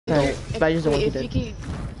Alright, but I just don't want if you you dead.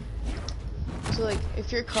 can, so like,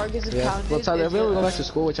 if your car gets Yeah. impounded, Well, Tyler, if we ever go back to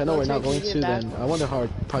school, which I know we're not going military to, can get then I wonder how our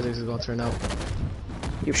project is gonna turn out.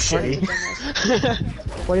 You're shitty.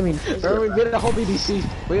 What do you mean? Remember, we made a whole BBC.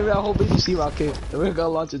 We made a whole BBC rocket, and we were gonna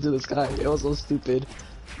launch it to the sky. It was so stupid.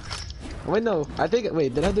 Wait, no. I think.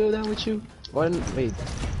 Wait, did I do that with you? Or, wait.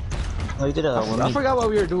 Oh, you did a one. I forgot what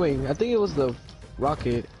we were doing. I think it was the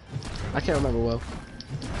rocket. I can't remember well.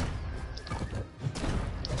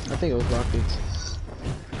 I think it was rockets.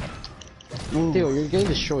 Theo, you're getting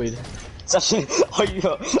destroyed. Session,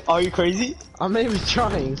 are you crazy? I'm not even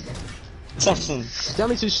trying. Session. Tell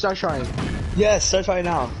me to start trying. Yes, start right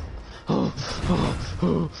now. Ooh.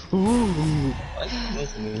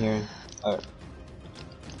 What's me here? Alright.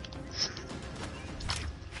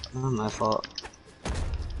 Not my fault.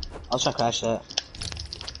 I'll try to crash that.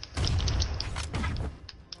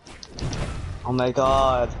 Oh my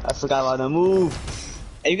god, I forgot about the move.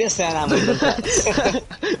 Are you gonna stand on move?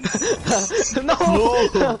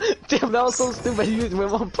 No! Damn, that was so stupid. You used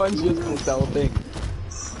with one punch, you just moved that whole thing.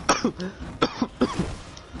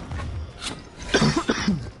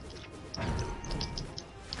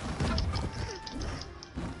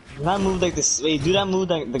 Do that move like this? Wait, do that move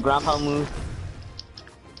like the ground pound move?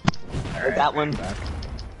 Like that one?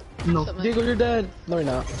 No, Diego, you're dead. No, you're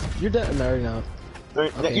not. You're dead. No, you're not.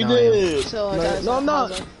 Okay, you now I am. did! So I No, got no, I'm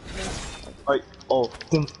not. Alright, oh,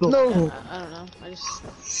 damn, No. I don't know. I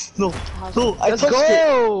just. no, no, I Let's touched it!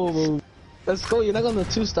 go! Let's go. You're not gonna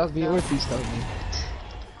 2-stock me or 3-stock me.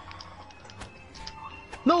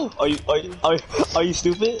 No! Are you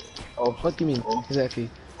stupid? Oh, What do you mean? Exactly.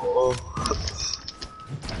 oh.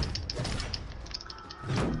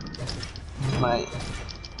 My,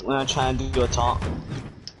 when I'm trying to do a taunt.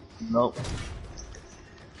 Nope.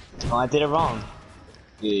 Oh, I did it wrong.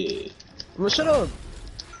 Yeah. Well, shut up!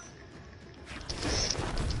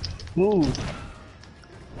 Move.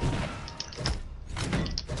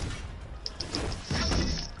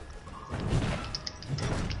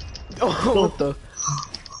 Oh, what the?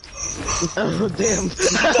 Oh, damn.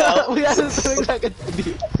 We had the same exact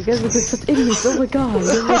idea. You guys look like such idiots. Oh my god.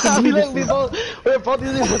 We're both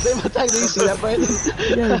using the same attack. Did you see that, Brandon?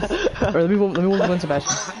 Yes. Alright, let me move one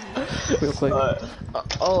Sebastian. Real quick.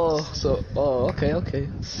 Okay.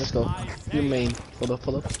 Let's go. Your main.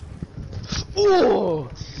 Pull up. Oh!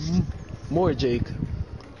 More Jake.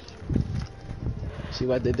 See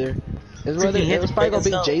what I did there? It was probably gonna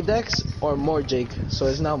be J-Dex or more Jake, so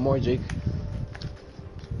it's now more Jake.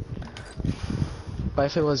 But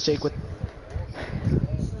if it was Jake with...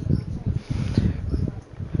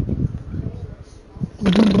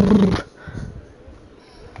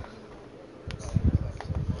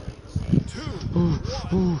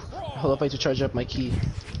 Hold up, I need to charge up my key.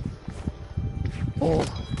 Oh.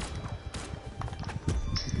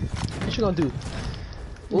 What you gonna do?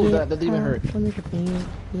 Oh, that didn't even hurt. Can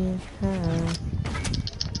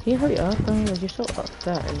you hurry up, bro? Like, you're so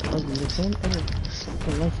fat and ugly. You can't ever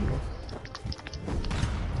like you.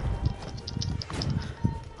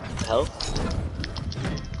 Health?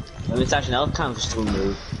 I mean, it's actually an kind of a stupid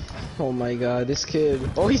move. Oh my god, this kid.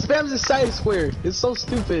 Oh, he spams his side square. It's so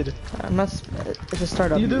stupid. I'm not. It's a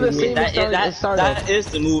startup. You do the same That startup. is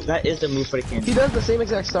the move. That is the move for the cannon. He does the same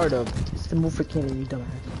exact startup. It's the move for cannon, you dumbass.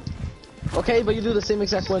 Okay, but you do the same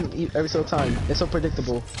exact one every single time. It's so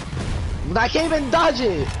predictable. I can't even dodge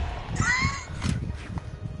it!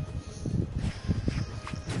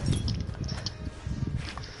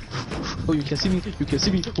 Oh, you can see me.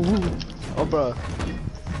 Ooh. Oh, bro.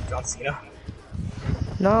 John Cena.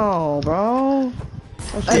 No, bro.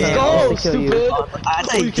 Let's go, stupid! Oh,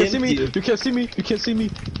 Oh, you can't see me. You can't see me.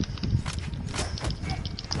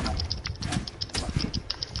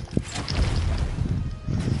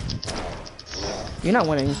 You're not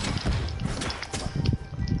winning.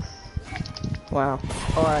 Wow.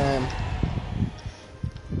 Oh, I am.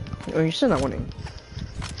 Oh, you're still not winning.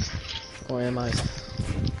 Or am I?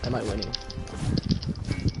 Am I winning?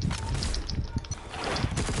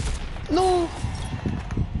 No!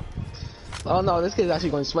 Oh no, this kid's actually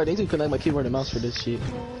going smart. They need to connect my keyboard and mouse for this shit.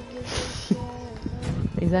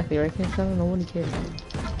 Exactly, right? Can't tell nobody cares.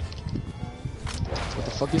 What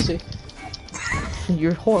the fuck you say?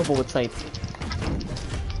 You're horrible with sight.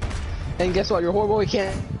 And guess what? You're horrible. You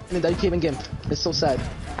can't even gimp. It's so sad.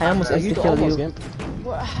 I almost You insta-killed you. gimp.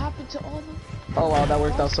 What happened to all them? Oh wow, that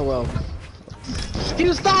worked out so well.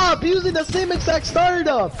 You stop using the same exact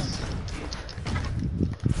startup.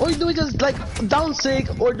 All you do is just like down sig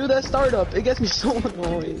or do that startup. It gets me so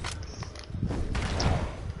annoyed.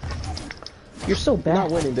 You're so bad.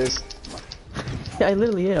 Not winning this. I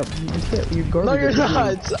literally am. You can't. You're garbage. No, you're at the game.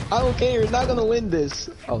 not. I don't care. You're not gonna win this.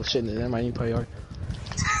 Oh shit! Never mind. You play hard.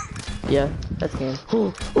 Yeah, that's game.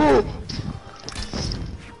 Ooh, ooh.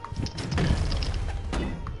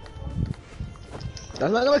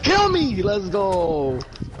 That's not gonna kill me. Let's go.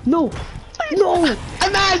 No, no.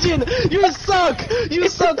 Imagine you suck. You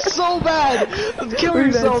suck so bad. Kill Rematch,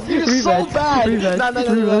 yourself. You're so rematch, bad. rematch, Nah.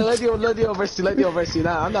 rematch. Let the oversee. Let the oversee.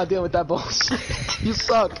 Nah, I'm not dealing with that bullshit. You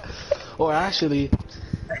suck. Or actually.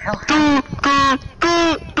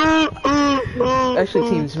 Actually,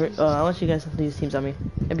 teams. I want you guys to leave teams on me.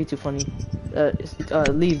 That'd be too funny.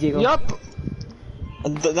 Leave, Diego. Yup.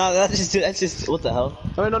 No, that's just, what the hell?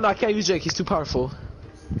 Oh no, I can't use Jake. He's too powerful.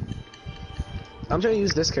 I'm trying to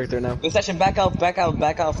use this character now. Go session, back out for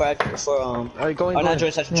Alright, going. Oh, not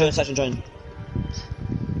join session, join.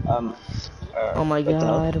 Oh my what the hell?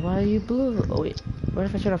 god, why are you blue? Oh wait, what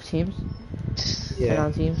if I turn off teams? Turn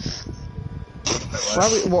on teams. Why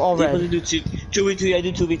are we're all People red. do 2v2, I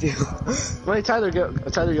do 2v2. Wait, Tyler,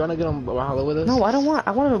 you wanna get on Hollow with us? No, I don't want.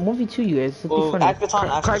 I want to 1v2 you guys. It'd be Oh,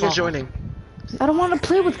 funny. Craig is joining. I don't want to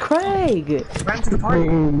play with Craig. Back to the party.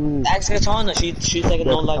 Ask Katana, she's like a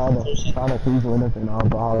no-life person. Tana, please join us in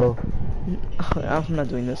Hollow. I'm not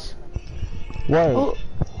doing this. Why? Oh,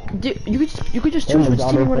 you could just choose which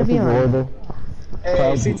team you want to be on.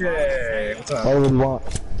 Hey, CJ, what's up? What would you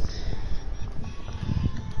want?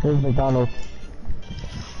 Here's McDonald's.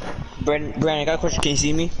 Brandon, I got a question, can you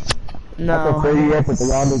see me? I can No. fill you up with the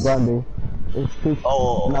Grande Grande. It's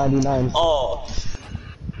 $6.99. Oh.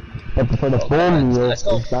 But for the full meal, Let's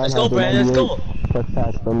go, it's let's go, Brandon, let's go. plus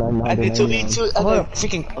tax, so I did 9.99. 2v2, I like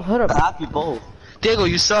freaking Hold up. happy bowl. Diego,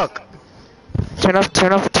 you suck. Turn off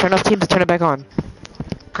teams and turn it back on.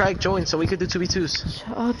 Craig, join so we could do 2v2s.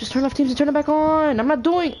 Shut up, just turn off teams and turn it back on. I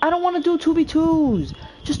don't want to do 2v2s.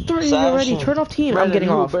 Just start it already. Turn off team. I'm getting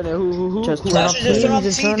off. Brandon, who? Just turn Sasha, off just teams turn off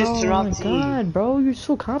and team, turn just on. turn Oh off my team. god, bro, you're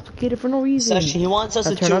so complicated for no reason. Sasha, he wants us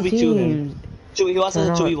to Turn off 2v2 him. teams. He wants us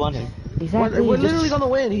to Turn 2v1 him. Exactly. We're just- literally gonna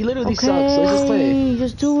win. He literally okay, sucks. So let's just play.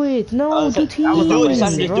 just do it. No, do teams, Do it,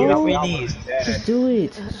 Sasha, just do it, bro. please. Just do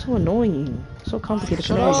it. It's so annoying. So complicated for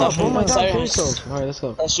Shut no reason. up. Oh my god, Sorry. kill yourself. Alright, let's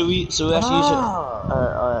go. Should we actually use it?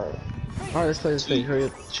 Alright. Alright, let's play this thing. Hurry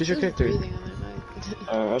up. Choose your character. Breathing on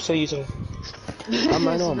my mic. I'll show you some.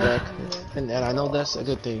 I know I'm black. And I know that's a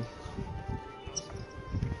good thing.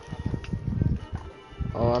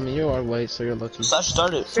 Oh, I mean, you are white, so you're lucky. Sasha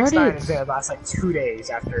started. 6.9 is gonna last like 2 days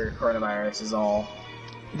after coronavirus is all.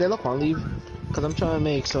 They look on leave. Cause I'm trying to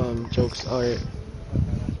make some jokes. Alright.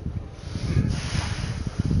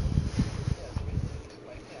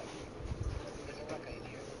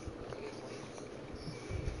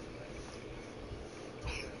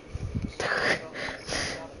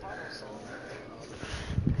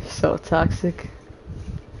 So toxic.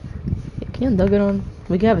 Can you dug it on?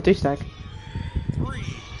 We can have a 3-stack.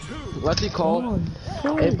 Let's call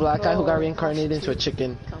a black guy who got reincarnated into a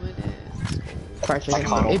chicken. Coming in. Fried chicken.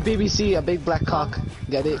 A BBC, a big black cock.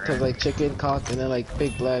 Get it? Cause like chicken, cock, and then like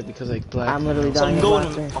big black because like black. I'm literally So dying I'm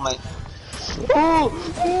of going laughter. on my.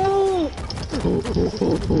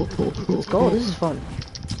 Let's go, this is fun.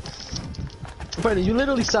 Brandon, you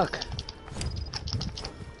literally suck.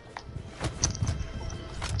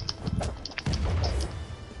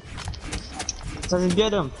 Doesn't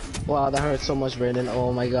get him. Wow, that hurts so much, Brandon.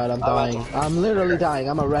 Oh my god, I'm dying. I'm literally dying.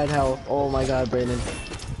 I'm a red health. Oh my god, Brandon.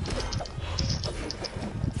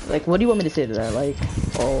 Like, what do you want me to say to that? Like,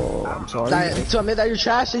 oh, I'm sorry. To admit that you're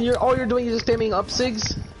trash and all you're doing is just spamming up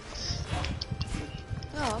sigs?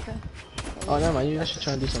 Oh, okay. Oh, never mind. You're actually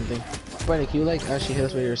trying to do something. Brandon, can you like actually hit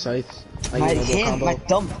us with your scythe? Like, My you know, do a hand, combo? my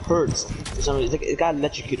thumb hurts. For some reason. It got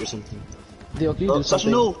electrocuted or something. Dio, can you do Sasha,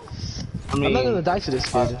 something? no! I mean, I'm not gonna die to this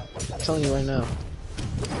kid. I'm telling you right now.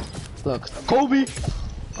 Look. Kobe!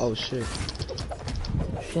 Oh shit.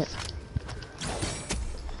 Shit.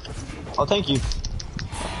 Oh, thank you.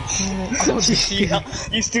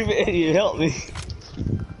 You stupid idiot, help me.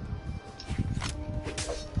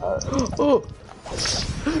 Oh!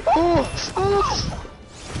 Oh!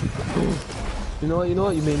 You know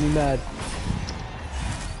what? You made me mad.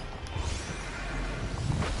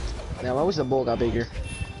 Now, I wish the bowl got bigger.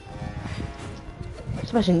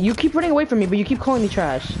 Sebastian, you keep running away from me, but you keep calling me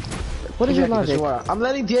trash. What is your Exactly, 'cause logic? you are. I'm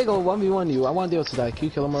letting Diego 1v1 you. I want Diego to die. Can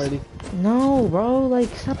you kill him already? No, bro, like,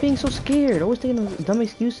 stop being so scared. Always taking those dumb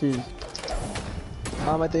excuses.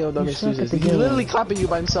 I think dumb You suck at excuses. the He's game. literally clapping you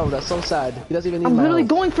by himself. That's so sad. He doesn't even need I'm my literally help.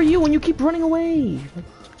 going for you and you keep running away. Like,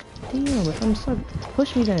 damn, if I'm stuck,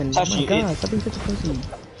 push me then. Oh Sashi, my god, stop being such a pussy.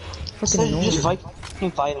 Fucking So you just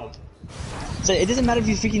annoying. fight him. So it doesn't matter if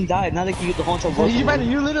you freaking die. Not like you get the whole entire world.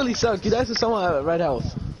 You literally suck. You died to someone at red health.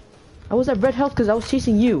 I was at red health because I was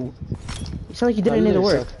chasing you. You sound like you did any of the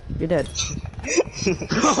work. Suck. You're dead.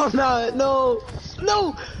 Oh no!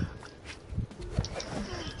 No!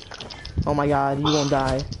 Oh my god, you won't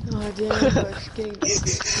die. Oh damn, it's getting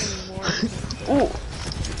more.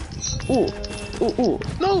 Ooh.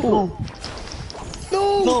 No!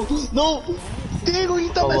 No! No! Diego, you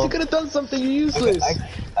dumbass, you could have done something, you're useless!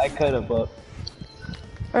 I could have, but...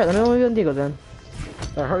 Alright, let me know on Diego then.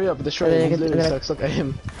 Alright, hurry up, destroy him, he literally sucks, look at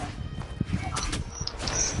him.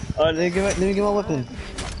 Alright, let me get my weapon.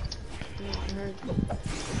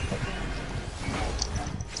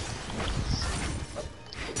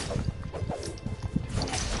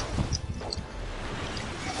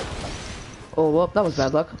 Oh, well, that was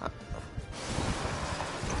bad luck.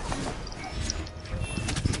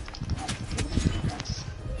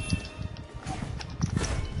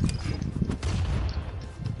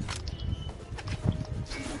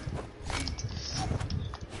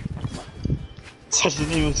 Such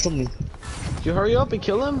didn't even kill me. Did you hurry up and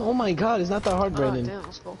kill him? Oh my god, it's not that hard, Brandon. Damn,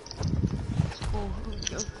 let's go.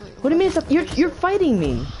 What do you mean it's not, you're fighting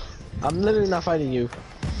me? I'm literally not fighting you.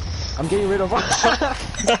 I'm getting rid of. Let's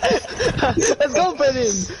go, Brandon.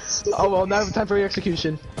 Oh well, now time for your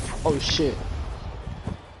execution. Oh shit.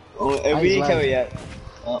 Oh, we didn't kill it yet.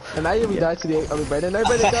 Oh. And now we died to the other Brandon.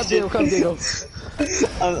 Everybody, come Diego, come Diego.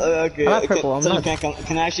 Okay. I'm not purple, I'm not.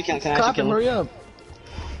 Can I actually kill Clap him, him? hurry up.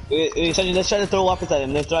 Wait, Sergeant, let's try to throw weapons at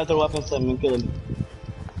him. Let's try to throw weapons at him and kill him.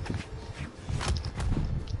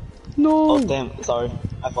 No. Oh damn, sorry.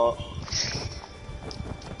 I fought.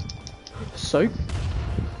 Soap?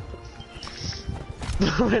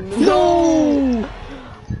 No!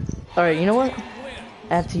 Alright, you know what?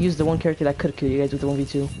 I have to use the one character that could kill you guys with the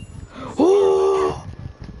 1v2.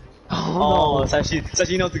 Oh, Sashi,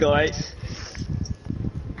 you know to go, right?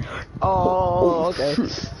 Oh, okay.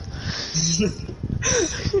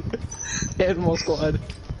 Animal squad.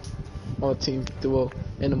 Oh, team duo.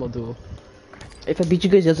 Animal duo. If I beat you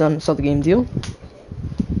guys, just start the game, deal?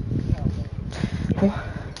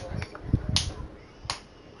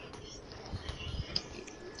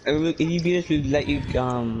 If you beat us, we'll let you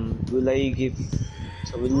give.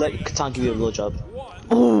 So we'll let Katan give you a blowjob.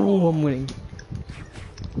 Oh, I'm winning.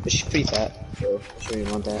 She's pretty fat, so I'm sure you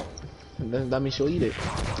want that. That means she'll eat it.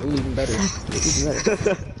 Ooh, even better. Even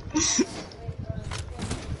better.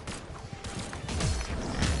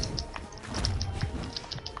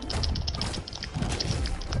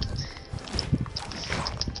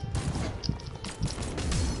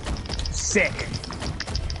 Sick.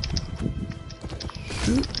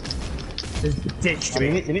 This ditch to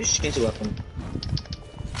me. Let me just change the weapon.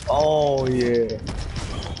 Oh yeah.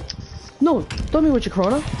 No, throw me with your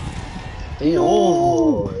Corona.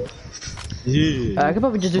 Oh. Yeah. I could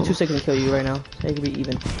probably just do 2 seconds and kill you right now. It could be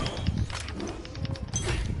even.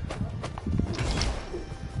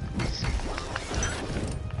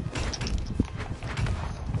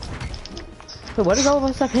 Wait, what does all of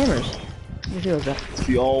us have hammers? What deal is that?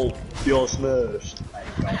 We all smashed.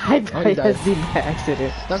 I pressed D by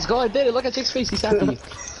accident. Let's go, I did it. Look at Jake's face, he's happy.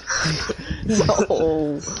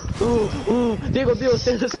 No. Ooh, Diego,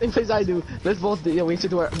 stay in the same place I do. Let's both do, yeah, we need to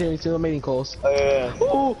do our mating calls. Yeah.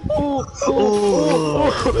 No!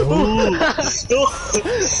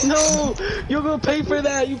 You're gonna pay for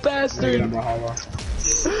that, you bastard!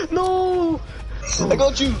 No! I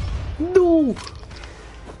got you! No!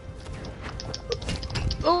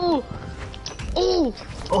 Oh! Oh!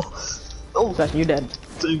 Oh! Sebastian, you're dead.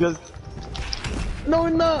 So you guys... No,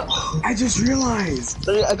 we're not! I just realized.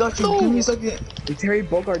 Sorry, I got you. No. Give me a second. The Terry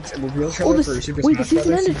Bogart's reveal Oh, trailer for this, Super wait, Smash the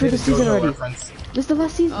season Brothers, ended he for did the a season JoJo already. reference. This is the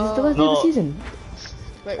last season. This is the last day of the season.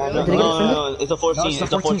 Wait, No, really? Did it get extended? no, it's a 14. No, it's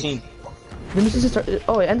It's the a 14. The new season started.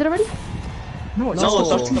 Oh, it ended already? No, it's No, not. it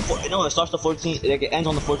starts on the no, it starts the 14th. Like, it ends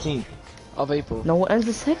on the 14th. Of April. No, it ends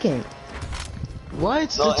the second.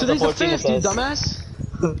 What? No, Today's the 5th, you it says. dumbass!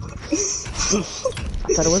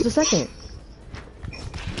 I thought it was the second.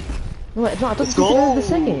 No, I thought the Let's season ended the go.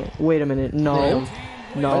 second. Wait a minute. No.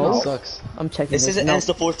 Damn. No. That sucks. I'm checking It this. says it No. ends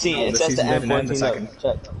the 14th. No, It the says the season end didn't end the 14. second.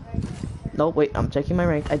 Check. No, wait. I'm checking my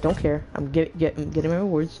rank. I don't care. I'm getting my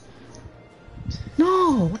rewards.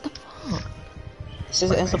 No. What the fuck? It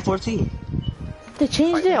says it ends the 14th. They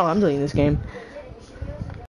changed it. Oh, I'm deleting this game.